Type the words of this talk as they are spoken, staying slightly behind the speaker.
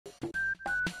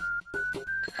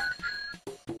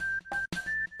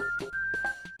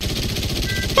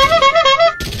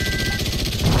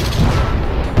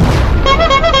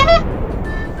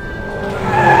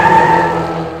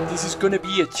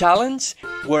be a challenge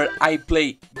where I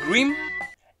play Grimm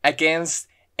against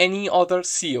any other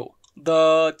CEO.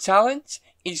 The challenge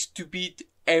is to beat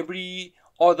every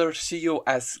other CEO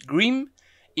as Grimm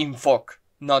in Fog,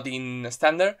 not in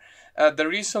Standard. The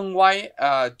reason why,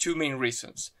 two main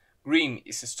reasons. Grimm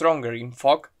is stronger in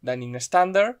Fog than in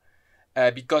Standard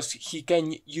because he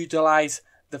can utilize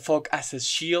the Fog as a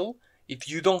shield. If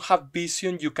you don't have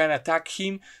vision, you can attack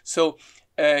him, so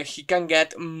he can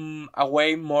get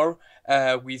away more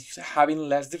with having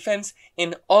less defense.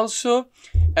 And also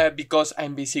because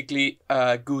I'm basically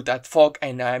good at Fog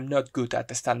and I'm not good at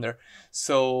the Standard,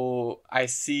 so I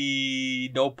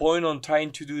see no point on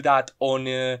trying to do that on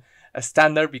a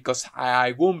Standard because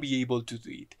I won't be able to do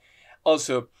it.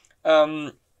 Also,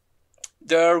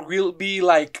 there will be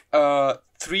like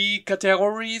 3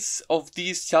 categories of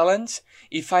this challenge.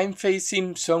 If I'm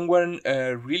facing someone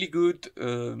really good,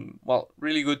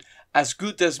 really good, as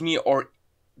good as me or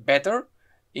better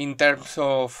in terms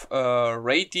of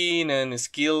rating and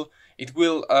skill, it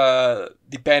will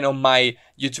depend on my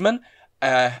judgment.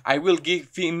 I will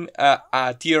give him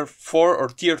a tier 4 or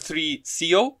tier 3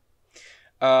 CO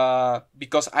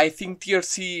because I think tier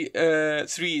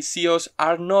 3 COs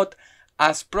are not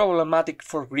as problematic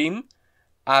for Grimm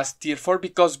as tier 4,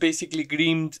 because basically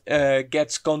Grimm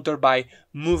gets countered by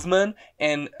movement,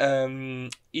 and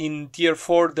in tier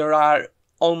 4 there are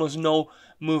almost no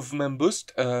movement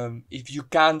boost if you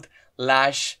can't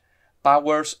lash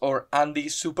powers or Andy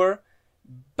super,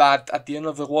 but at the end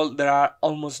of the world there are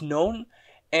almost none.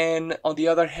 And on the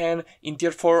other hand, in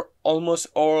tier 4 almost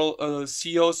all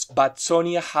COs but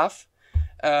Sonya have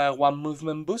one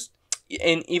movement boost,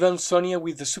 and even Sonya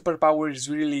with the superpower is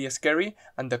really scary,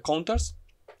 and the counters.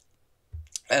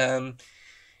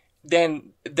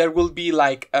 Then there will be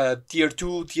like tier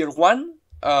 2, tier 1,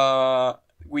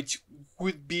 which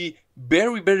would be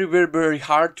very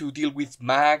hard to deal with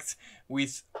Max,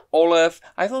 with Olaf.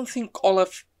 I don't think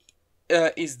Olaf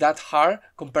is that hard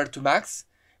compared to Max,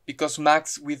 because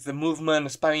Max with the movement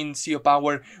spamming CO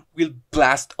power will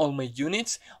blast all my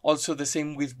units. Also the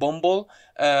same with Bumble,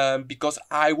 because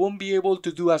I won't be able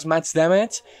to do as much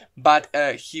damage, but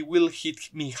he will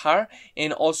hit me hard.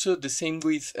 And also the same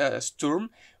with Sturm,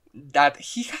 that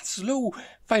he has low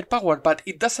firepower, but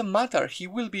it doesn't matter. He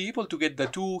will be able to get the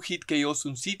 2 hit KOs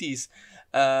on cities,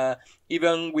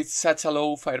 even with such a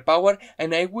low firepower,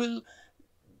 and I will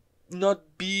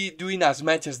not be doing as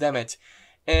much as damage.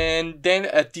 And then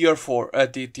a tier 0,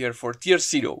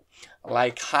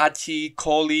 like Hachi,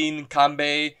 Colin,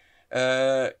 Kanbei,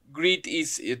 Grit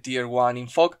is a tier 1 in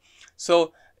Fog.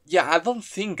 So yeah, I don't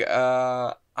think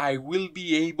I will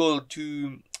be able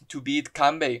to beat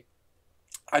Kanbei.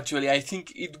 Actually, I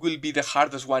think it will be the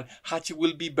hardest one. Hachi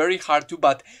will be very hard too,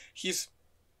 but he's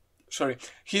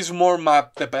more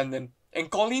map dependent. And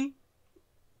Colin,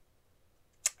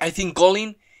 I think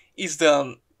Colin is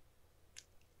the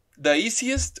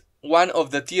easiest one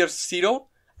of the tier 0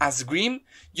 as Grimm,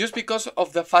 just because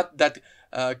of the fact that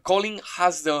Colin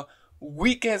has the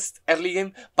weakest early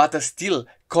game, but still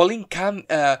Colin can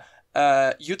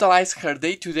utilize her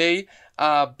day-to-day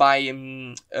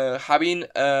by having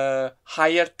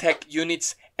higher tech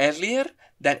units earlier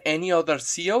than any other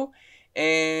CO,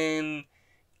 and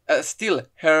still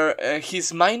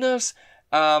his minus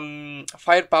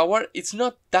firepower, it's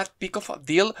not that big of a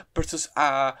deal versus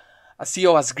a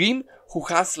CO as Grimm, who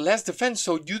has less defense,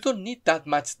 so you don't need that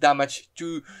much damage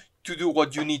to do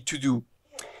what you need to do.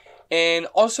 And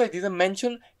also I didn't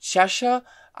mention Shasha.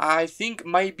 I think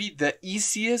might be the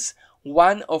easiest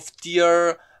one of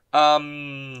tier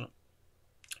 1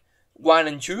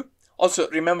 and 2. Also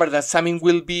remember that Samin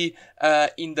will be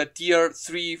in the tier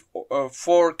 3 or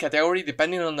 4 category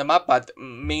depending on the map, but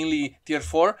mainly tier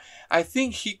 4. I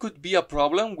think he could be a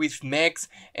problem with mechs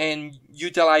and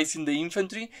utilizing the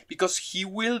infantry, because he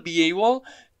will be able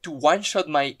to one-shot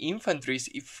my infantries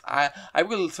if I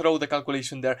will throw the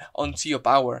calculation there on CO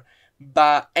power.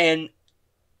 And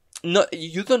no,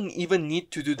 you don't even need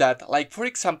to do that. Like for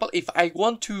example, if I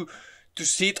want to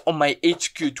sit on my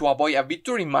HQ to avoid a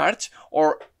victory march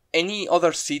or any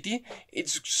other city,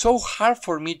 it's so hard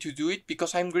for me to do it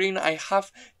because I'm green. I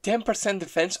have 10%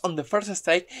 defense on the first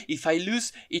strike. If I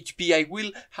lose HP, I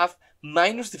will have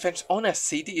minus defense on a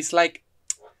city. It's like,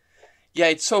 yeah,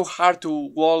 it's so hard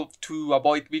to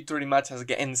avoid victory matches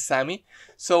against Sammy.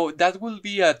 So that will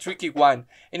be a tricky one.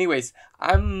 Anyways,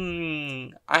 I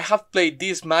have played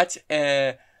this match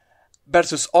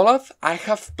versus Olaf. I'm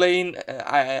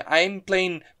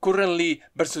playing currently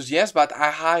versus Yes, but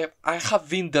I have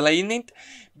been delaying it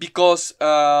because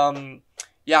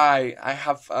yeah, I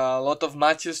have a lot of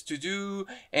matches to do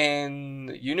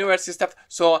and university stuff,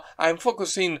 so I'm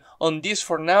focusing on this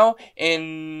for now,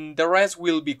 and the rest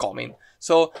will be coming.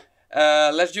 So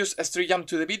let's just straight jump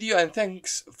to the video, and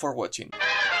thanks for watching.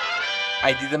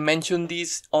 I didn't mention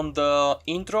this on the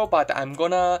intro, but I'm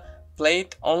gonna play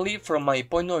it only from my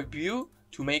point of view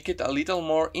to make it a little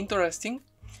more interesting.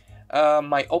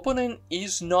 My opponent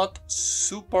is not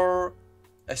super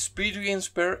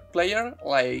experienced player,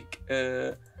 like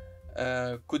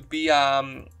could be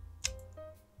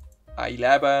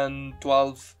 11,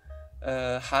 12,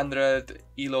 100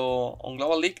 elo on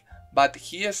Global League, but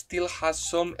he still has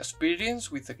some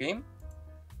experience with the game,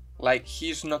 like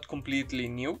he's not completely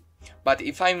new. But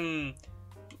if I'm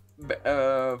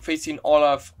facing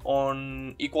Olaf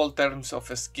on equal terms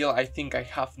of skill, I think I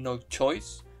have no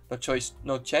chance.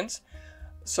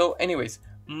 So anyways,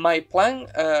 my plan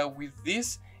with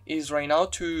this is right now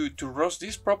to roast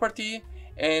this property,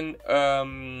 and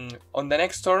on the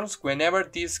next turns, whenever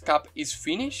this cap is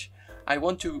finished, I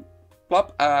want to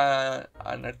plop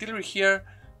an artillery here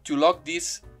to lock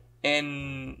this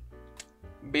and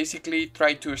basically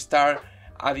try to start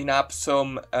adding up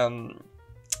some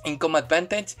income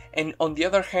advantage, and on the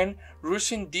other hand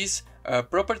rushing this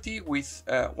property with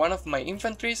one of my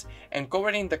infantries and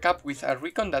covering the cap with a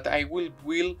recon that I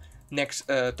will next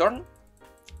turn.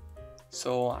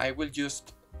 So I will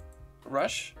just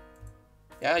rush.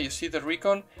 Yeah, you see the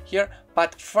recon here,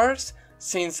 but first,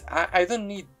 since I don't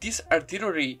need this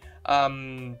artillery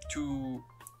to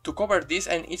cover this,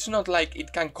 and it's not like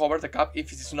it can cover the cap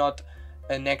if it's not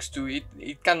next to it,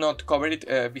 it cannot cover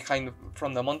it behind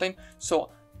from the mountain. So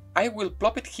I will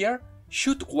plop it here,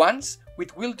 shoot once,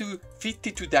 which will do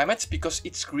 52 damage because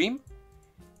it's Grimm,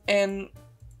 and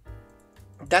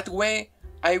that way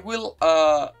I will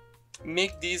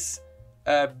make this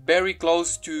very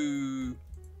close to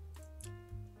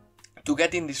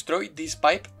getting destroyed, this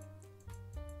pipe.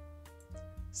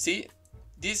 See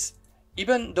this,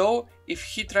 even though if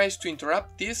he tries to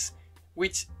interrupt this,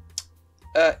 which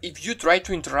if you try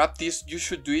to interrupt this, you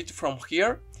should do it from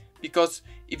here, because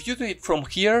if you do it from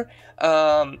here,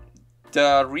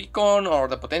 the recon or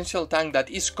the potential tank that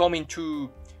is coming to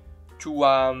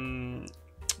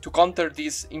counter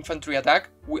this infantry attack,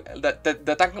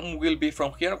 the tank will be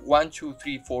from here, 1, 2,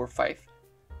 3, 4,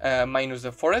 5, minus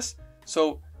the forest.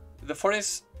 So the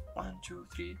forest 1, 2,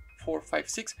 3, 4, 5,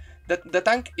 6. The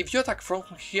tank, if you attack from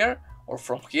here or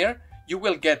from here, you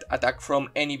will get attack from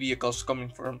any vehicles coming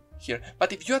from here.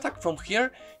 But if you attack from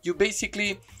here, you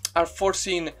basically are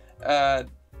forcing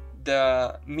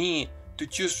me to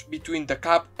choose between the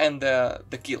cap and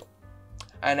the kill,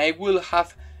 and I will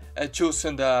have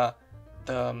chosen the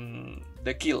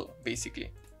kill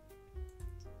basically.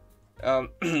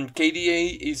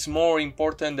 KDA is more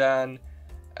important than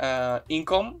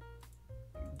income,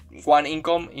 one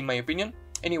income in my opinion.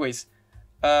 Anyways,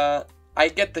 I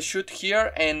get the shoot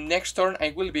here, and next turn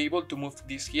I will be able to move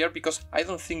this here because I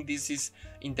don't think this is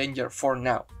in danger for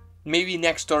now. Maybe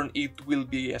next turn it will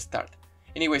be a start.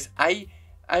 Anyways,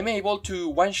 I'm able to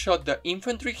one-shot the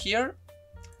infantry here,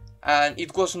 and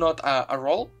it was not a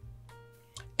roll.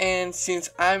 And since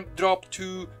I'm dropped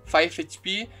to 5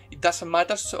 HP, it doesn't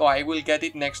matter, so I will get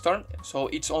it next turn. So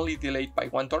it's only delayed by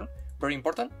 1 turn, very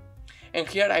important. And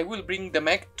here I will bring the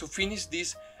mech to finish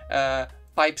this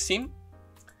pipe sim,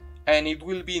 and it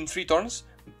will be in 3 turns.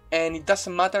 And it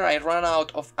doesn't matter, I run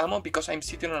out of ammo because I'm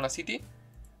sitting on a city.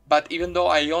 But even though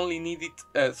I only needed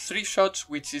 3 shots,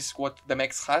 which is what the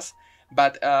mech has,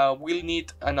 but we'll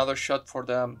need another shot for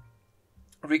the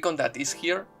recon that is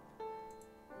here.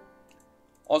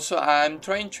 Also, I'm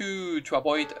trying to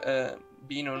avoid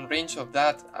being on range of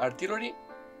that artillery.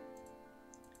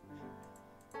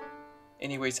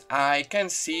 Anyways, I can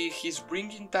see he's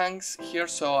bringing tanks here,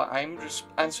 so I'm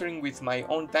answering with my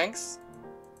own tanks.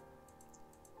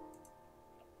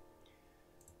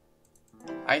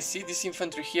 I see this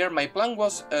infantry here. My plan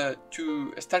was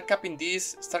to start capping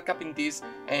this,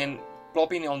 and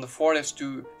plopping on the forest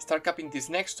to start capping this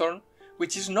next turn,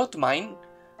 which is not mine,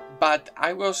 but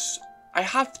I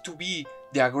have to be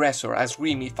the aggressor as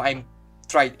Grimm if I'm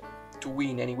trying to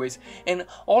win anyways. And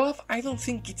Olaf, I don't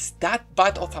think it's that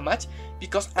bad of a match,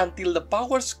 because until the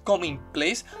powers come in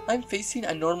place, I'm facing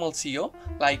a normal CO,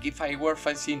 like if I were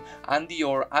facing Andy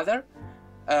or other.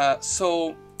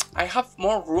 So I have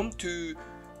more room to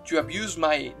abuse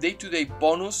my day-to-day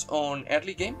bonus on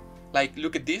early game. Like,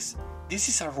 look at this. This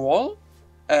is a roll.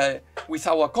 With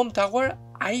our com tower,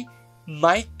 I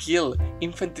might kill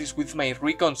infantries with my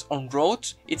recons on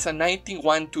roads. It's a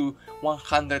 91 to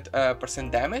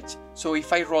 100% damage. So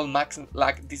if I roll max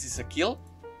luck, this is a kill.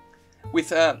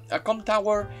 with a com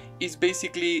tower is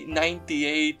basically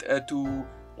 98 to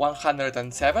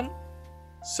 107,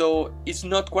 so it's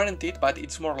not guaranteed, but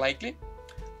it's more likely.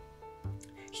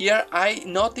 Here I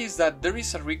noticed that there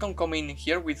is a recon coming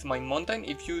here with my mountain,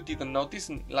 if you didn't notice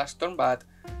in last turn, but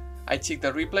I checked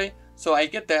the replay. So I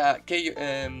get the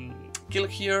kill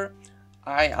here,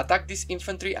 I attack this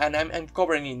infantry, and I'm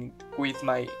covering it with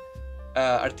my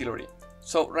artillery.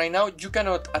 So right now you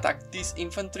cannot attack this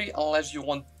infantry unless you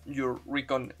want your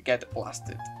recon get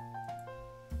blasted.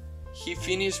 He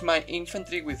finished my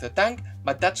infantry with a tank,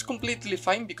 but that's completely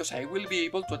fine because I will be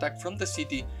able to attack from the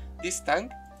city this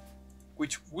tank,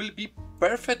 which will be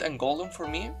perfect and golden for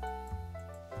me.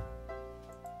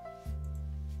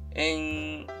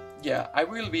 And yeah, I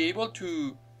will be able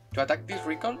to attack this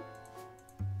recon,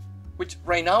 which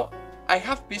right now I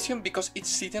have vision because it's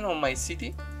sitting on my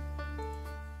city.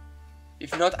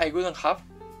 If not, I wouldn't have.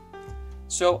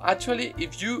 So actually,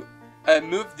 if you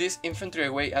move this infantry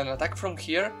away and attack from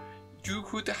here, you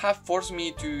could have forced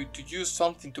me to use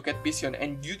something to get vision,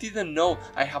 and you didn't know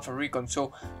I have a recon,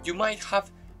 so you might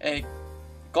have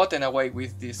gotten away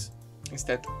with this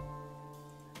instead.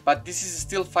 But this is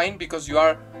still fine because you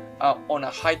are on a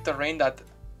high terrain that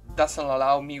doesn't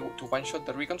allow me to one-shot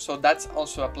the recon, so that's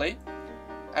also a play.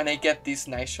 And I get this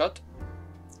nice shot,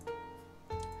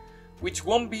 which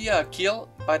won't be a kill,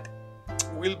 but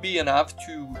will be enough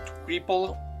to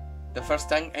cripple the first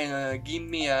tank and give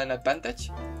me an advantage.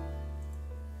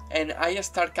 And I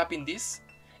start capping this,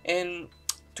 and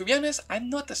to be honest, I'm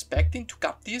not expecting to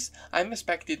cap this. I'm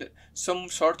expecting some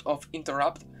sort of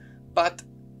interrupt, but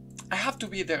I have to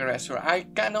be the aggressor. I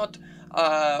cannot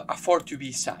afford to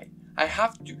be shy. I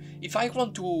have to, if I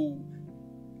want to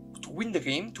win the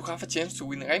game, to have a chance to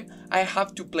win the game, I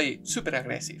have to play super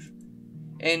aggressive.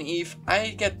 And if I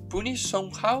get punished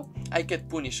somehow, I get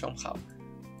punished somehow.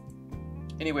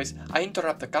 Anyways, I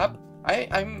interrupt the cap. I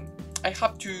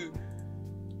have to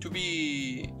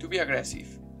be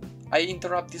aggressive. I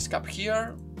interrupt this cap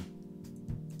here.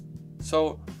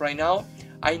 So right now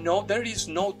I know there is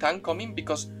no tank coming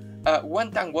because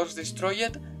one tank was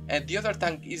destroyed and the other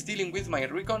tank is dealing with my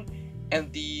recon,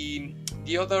 and the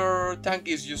other tank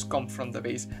is just come from the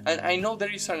base. And I know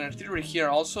there is an artillery here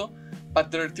also,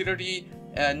 but the artillery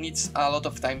needs a lot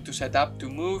of time to set up, to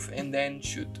move, and then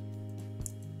shoot.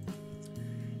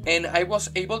 And I was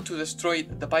able to destroy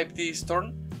the pipe this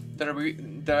turn.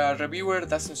 The reviewer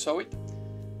doesn't show it,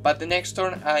 but the next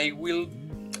turn I will,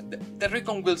 the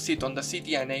recon will sit on the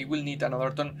city and I will need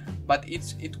another turn, but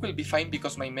it will be fine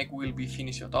because my mech will be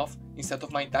finished off instead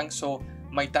of my tank, so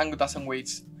my tank doesn't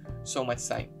waste so much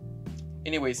time.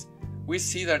 Anyways, we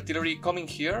see the artillery coming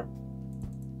here,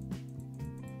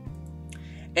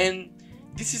 and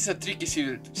this is a tricky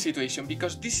situation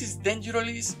because this is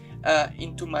dangerous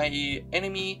into my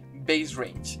enemy base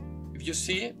range. If you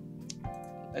see,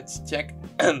 let's check.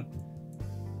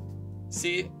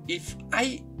 See, if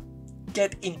I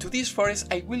get into this forest,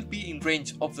 I will be in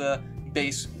range of the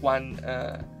base 1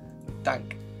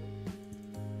 tank.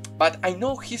 But I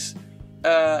know he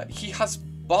has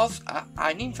both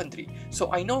an infantry,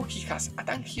 so I know he has a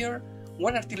tank here,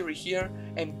 one artillery here,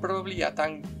 and probably a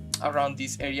tank around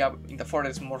this area in the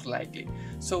forest most likely.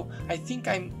 So I think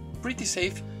I'm pretty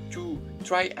safe to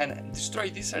try and destroy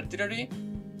this artillery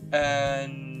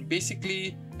and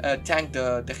basically tank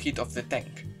the hit of the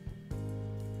tank.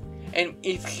 And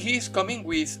if he's coming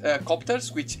with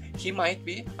copters, which he might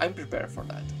be, I'm prepared for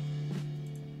that.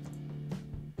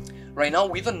 Right now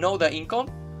we don't know the income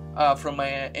from my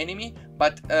enemy,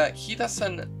 but he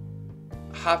doesn't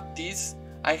have this.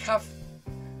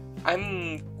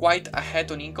 I'm quite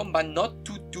ahead on income, but not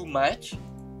too much,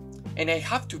 and I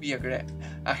have to be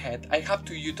ahead. I have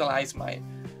to utilize my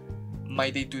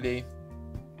day-to-day,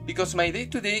 because my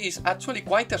day-to-day is actually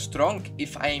quite strong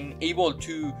if I'm able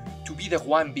to be the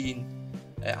one being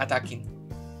attacking.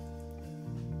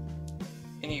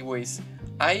 Anyways,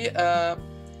 I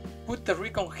put the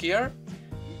recon here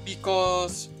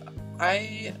because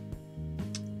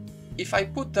if I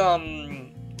put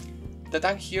the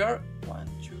tank here, 1,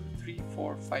 2, 3,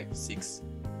 4, 5, 6,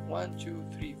 1, 2,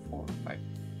 3, 4, 5,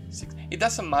 6. It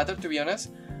doesn't matter, to be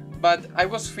honest, but I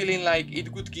was feeling like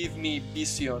it would give me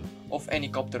vision of any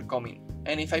copter coming.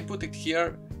 And if I put it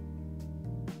here,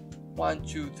 1,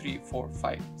 2, 3, 4,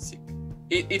 5, 6.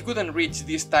 It couldn't reach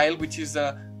this tile, which is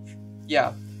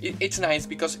yeah, it's nice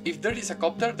because if there is a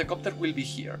copter, the copter will be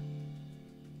here.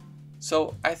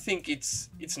 So I think it's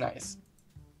nice,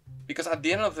 because at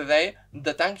the end of the day,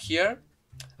 the tank here,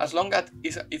 as long as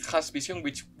it has vision,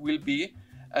 which will be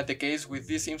the case with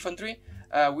this infantry,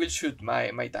 will shoot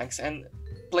my tanks, and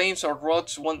planes or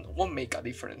roads won't make a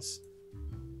difference.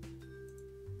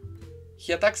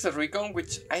 He attacks the recon,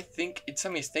 which I think it's a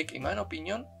mistake in my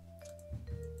opinion.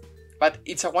 But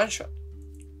it's a one-shot.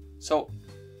 So,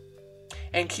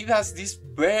 and he does this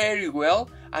very well,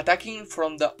 attacking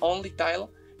from the only tile,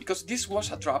 because this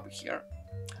was a trap here.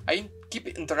 I keep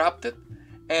interrupted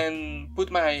and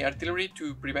put my artillery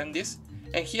to prevent this,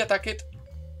 and he attacked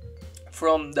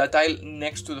from the tile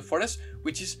next to the forest,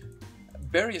 which is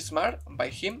very smart by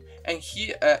him, and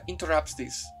he interrupts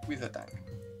this with the tank.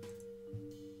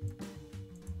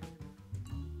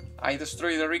 I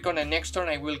destroy the recon, and next turn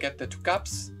I will get the 2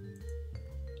 caps.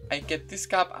 I get this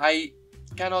cap, I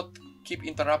cannot keep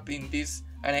interrupting this,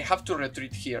 and I have to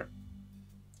retreat here.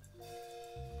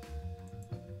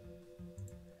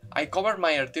 I cover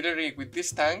my artillery with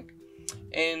this tank,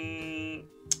 and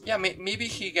yeah, maybe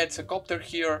he gets a copter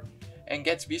here and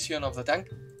gets vision of the tank,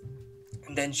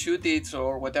 and then shoot it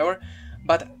or whatever,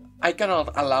 but I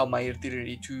cannot allow my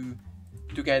artillery to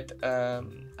get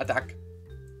attack.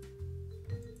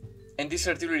 And this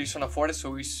artillery is on a forest,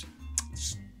 so it's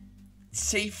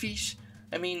safe-ish.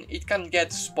 I mean, it can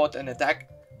get spot and attack,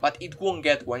 but it won't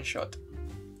get one shot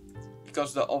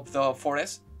because of the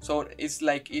forest. So it's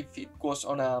like if it was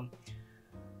on a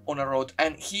road.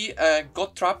 And he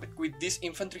got trapped with this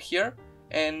infantry here.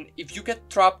 And if you get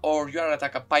trapped or you are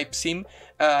attack a pipe sim,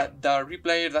 the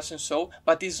replayer doesn't show.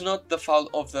 But it's not the fault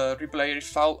of the replayer,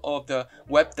 it's fault of the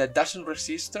web that doesn't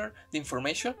register the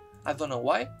information. I don't know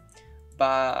why,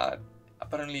 but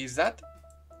apparently it's that.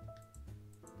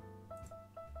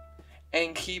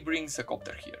 And he brings a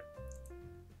copter here.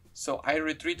 So I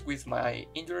retreat with my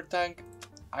injured tank.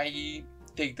 I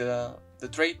take the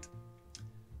trait,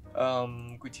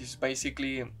 which is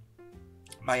basically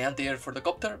my anti-air for the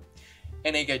copter,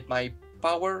 and I get my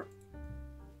power,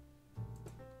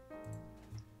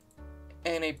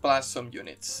 and I plus some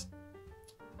units.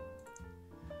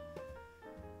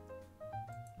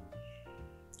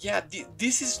 Yeah,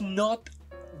 this is not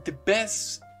the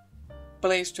best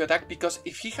place to attack, because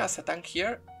if he has a tank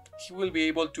here, he will be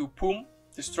able to boom,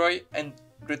 destroy, and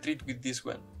retreat with this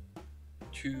one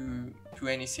to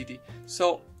any city.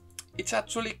 So it's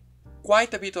actually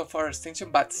quite a bit of our extension,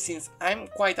 but since I'm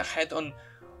quite ahead on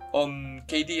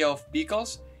KD of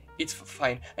vehicles, it's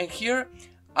fine. And here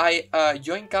I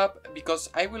join cap because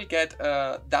I will get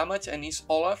damage, and it's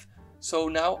Olaf, so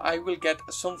now I will get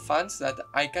some funds that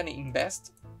I can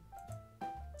invest.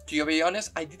 To be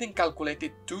honest, I didn't calculate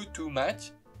it too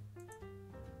much,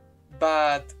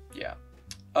 but yeah.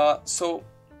 So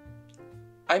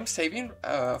I'm saving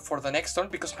for the next turn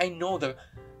because I know the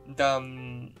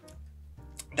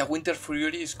Winter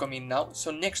Fury is coming now.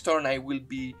 So next turn I will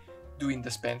be doing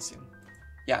the spensing.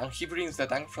 Yeah, and he brings the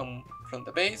tank from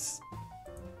the base.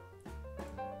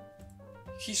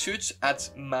 He shoots at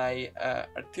my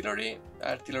artillery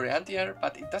anti-air,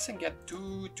 but it doesn't get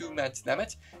too much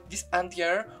damage. This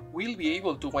anti-air will be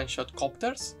able to one-shot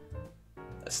copters.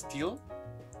 Still,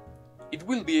 it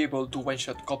will be able to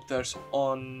one-shot copters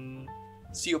on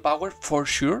CO power for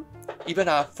sure. Even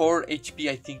at 4 HP,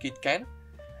 I think it can.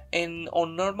 And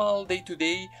on normal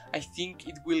day-to-day, I think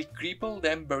it will cripple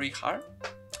them very hard.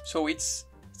 So it's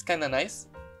kind of nice.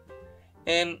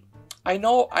 And I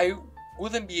know I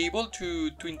wouldn't be able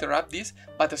to interrupt this,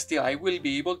 but still I will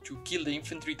be able to kill the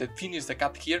infantry that finished the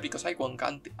cut here, because I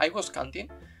was counting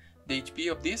the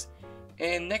HP of this.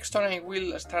 And next turn I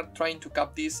will start trying to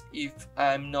cap this if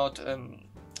I'm not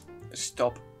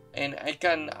stop. And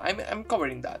I'm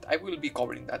covering that. I will be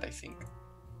covering that, I think.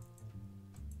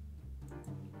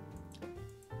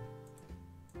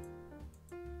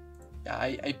 Yeah,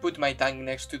 I put my tank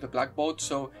next to the black boat,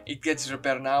 so it gets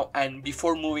repaired now, and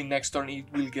before moving next turn it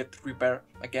will get repaired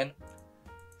again.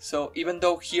 So even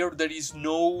though here there is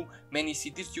no many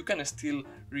cities, you can still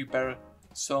repair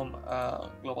some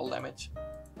global damage.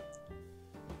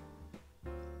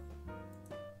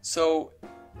 So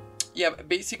yeah,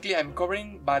 basically I'm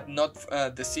covering, but not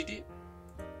the city.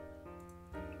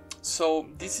 So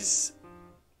this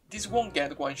won't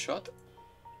get one shot.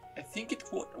 I think it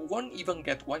won't even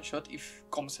get one shot if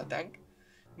comes a tank.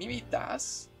 Maybe it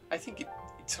does. I think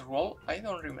it's a roll. I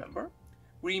don't remember.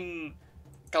 Grimm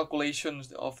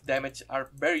calculations of damage are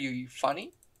very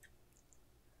funny.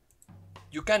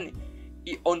 You can,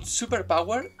 on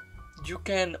superpower, you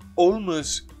can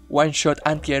almost one-shot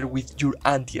anti-air with your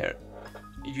anti-air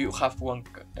if you have one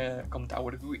com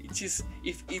tower, which is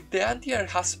if the anti-air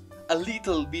has a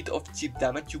little bit of chip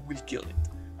damage, you will kill it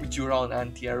with your own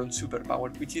anti-air on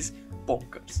superpower, which is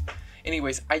bonkers.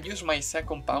 Anyways, I use my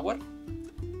second power,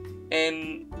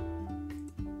 and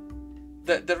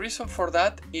the reason for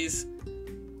that is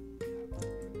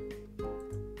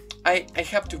I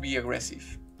have to be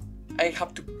aggressive. I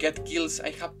have to get kills.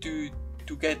 I have to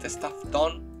to get stuff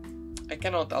done, I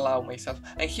cannot allow myself.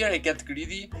 And here I get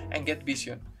greedy and get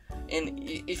vision. And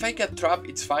if I get trap,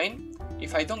 it's fine.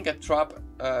 If I don't get trap,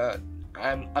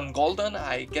 I'm golden.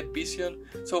 I get vision.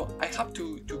 So I have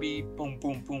to be boom,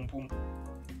 boom, boom, boom.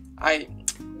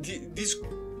 This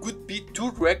could be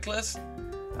too reckless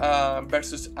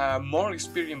versus a more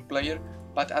experienced player.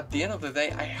 But at the end of the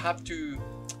day, I have to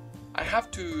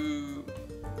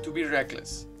be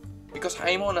reckless because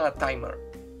I'm on a timer.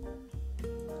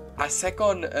 A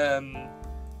second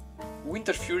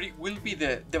Winter Fury will be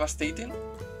devastating,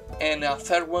 and a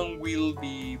third one will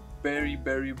be very,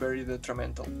 very, very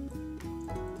detrimental.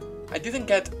 I didn't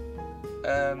get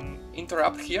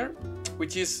interrupt here,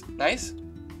 which is nice.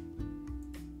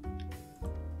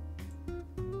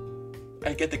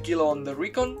 I get the kill on the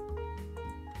recon.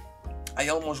 I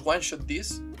almost one-shot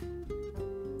this.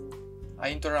 I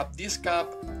interrupt this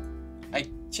cap. I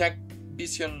check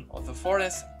vision of the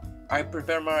forest. I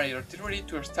prepare my artillery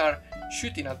to start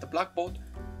shooting at the black boat,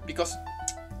 because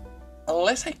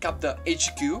unless I cap the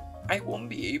HQ, I won't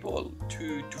be able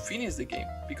to finish the game,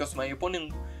 because my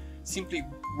opponent simply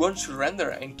won't surrender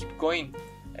and keep going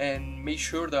and make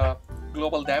sure the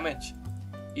global damage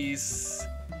is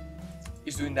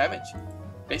doing damage,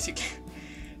 basically.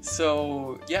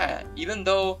 So yeah, even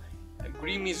though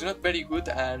Grimm is not very good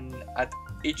and at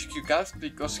HQ caps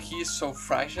because he is so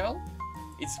fragile,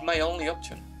 it's my only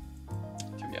option,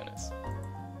 to be honest.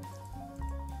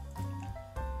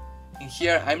 And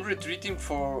here I'm retreating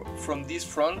from this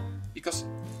front because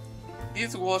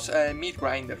this was a mid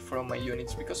grinder from my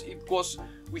units, because it was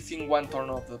within one turn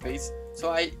of the base.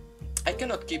 So I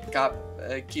cannot keep up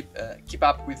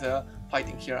with the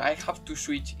fighting here. I have to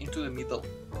switch into the middle.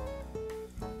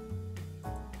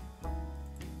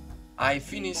 I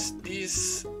finish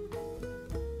this.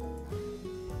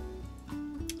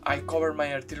 I cover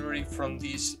my artillery from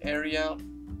this area.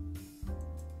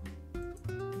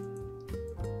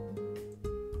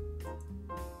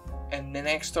 And the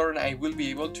next turn I will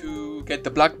be able to get the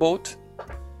black boat.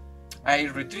 I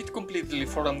retreat completely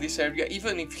from this area,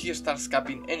 even if he starts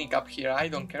capping any cap here, I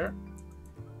don't care.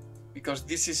 Because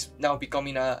this is now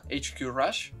becoming a HQ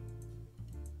rush.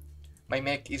 My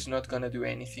mech is not gonna do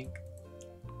anything.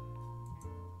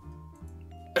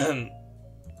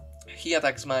 He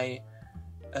attacks my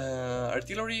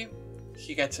artillery,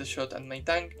 he gets a shot at my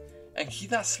tank, and he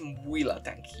doesn't wheel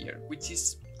attack here, which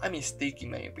is a mistake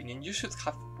in my opinion. You should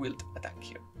have wheeled attack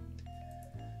here.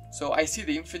 So I see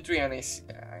the infantry and I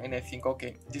think,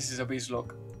 okay, this is a base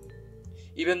lock.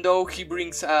 Even though he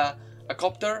brings a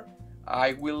copter,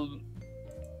 I will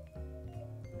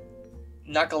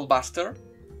knuckle buster.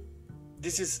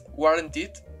 This is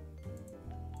guaranteed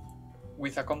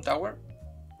with a com tower.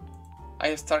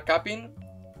 I start capping,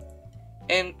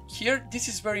 and here this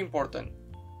is very important.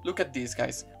 Look at this,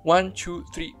 guys. 1, 2,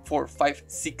 3, 4, 5,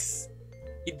 6.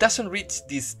 It doesn't reach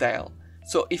this tile.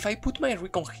 So if I put my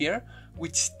recon here,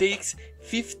 which takes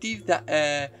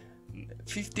 55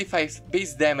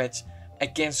 base damage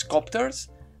against copters,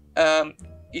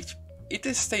 if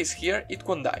it stays here, it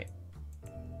won't die.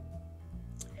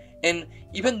 And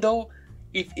even though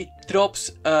if it drops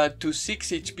to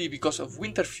 6 HP because of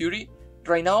Winter Fury,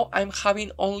 right now I'm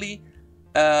having only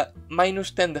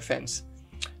minus 10 defense.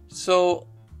 So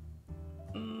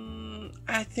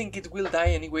I think it will die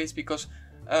anyways, because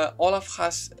Olaf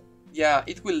has... yeah,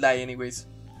 it will die anyways.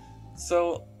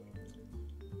 So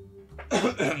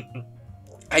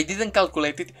I didn't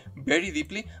calculate it very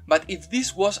deeply, but if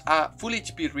this was a full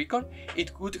HP recon,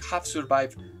 it could have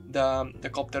survived the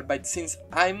copter. But since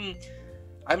I'm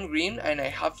green and I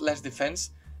have less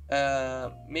defense,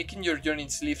 making your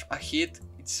units live a hit,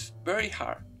 it's very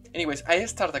hard. Anyways, I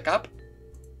start the cap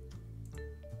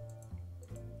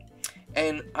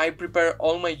and I prepare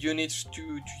all my units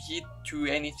to hit to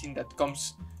anything that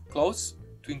comes close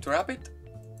to interrupt it.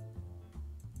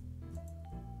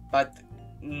 But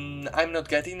I'm not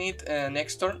getting it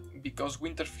next turn because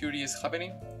Winter Fury is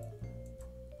happening.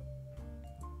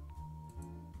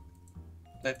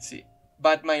 Let's see.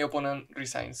 But my opponent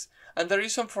resigns. And the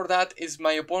reason for that is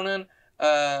my opponent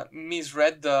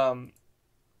misread the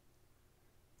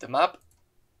map.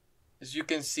 As you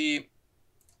can see,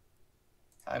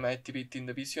 I'm activating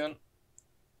the vision.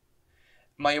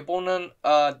 My opponent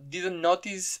didn't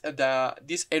notice that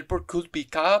this airport could be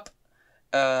capped,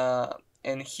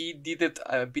 and he did it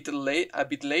a bit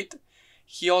late.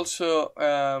 He also,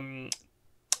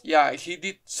 yeah, he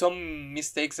did some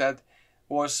mistakes that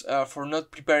was for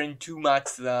not preparing too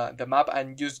much the map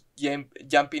and just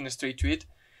jumping straight to it.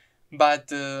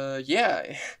 But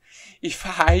yeah, if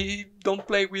I don't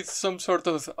play with some sort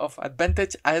of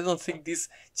advantage, I don't think this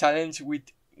challenge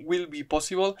will be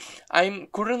possible. I'm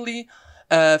currently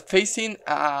facing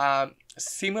a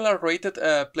similar rated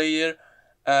player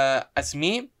as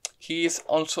me. He is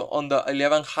also on the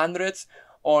 1100s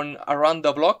on Around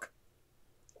the Block.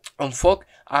 On Fog,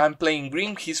 I'm playing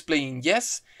Grimm, he's playing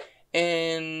Yes,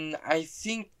 and I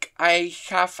think I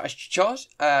have a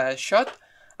shot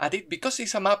at it because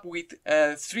it's a map with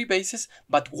 3 bases,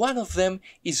 but one of them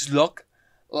is locked,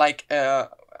 like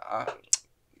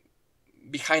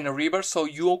behind a river, so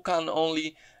you can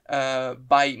only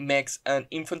buy mechs and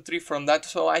infantry from that.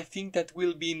 So I think that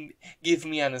will give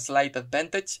me a slight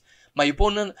advantage. My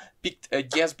opponent picked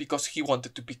Yes because he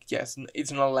wanted to pick Yes.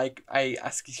 It's not like I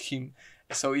asked him,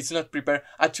 so it's not prepared.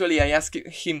 Actually, I asked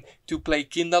him to play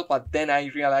Kindle, but then I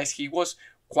realized he was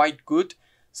quite good.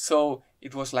 So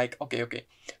it was like, okay,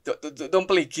 don't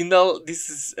play Kindle. This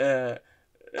is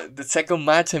the second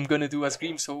match I'm gonna do as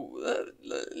Grimm, so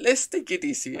let's take it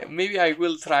easy. Maybe I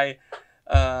will try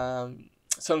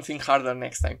something harder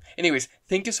next time. Anyways,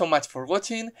 thank you so much for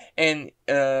watching, and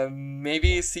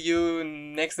maybe see you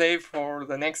next day for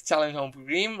the next challenge on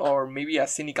Grimm, or maybe a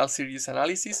cynical series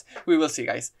analysis. We will see,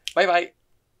 guys. Bye bye.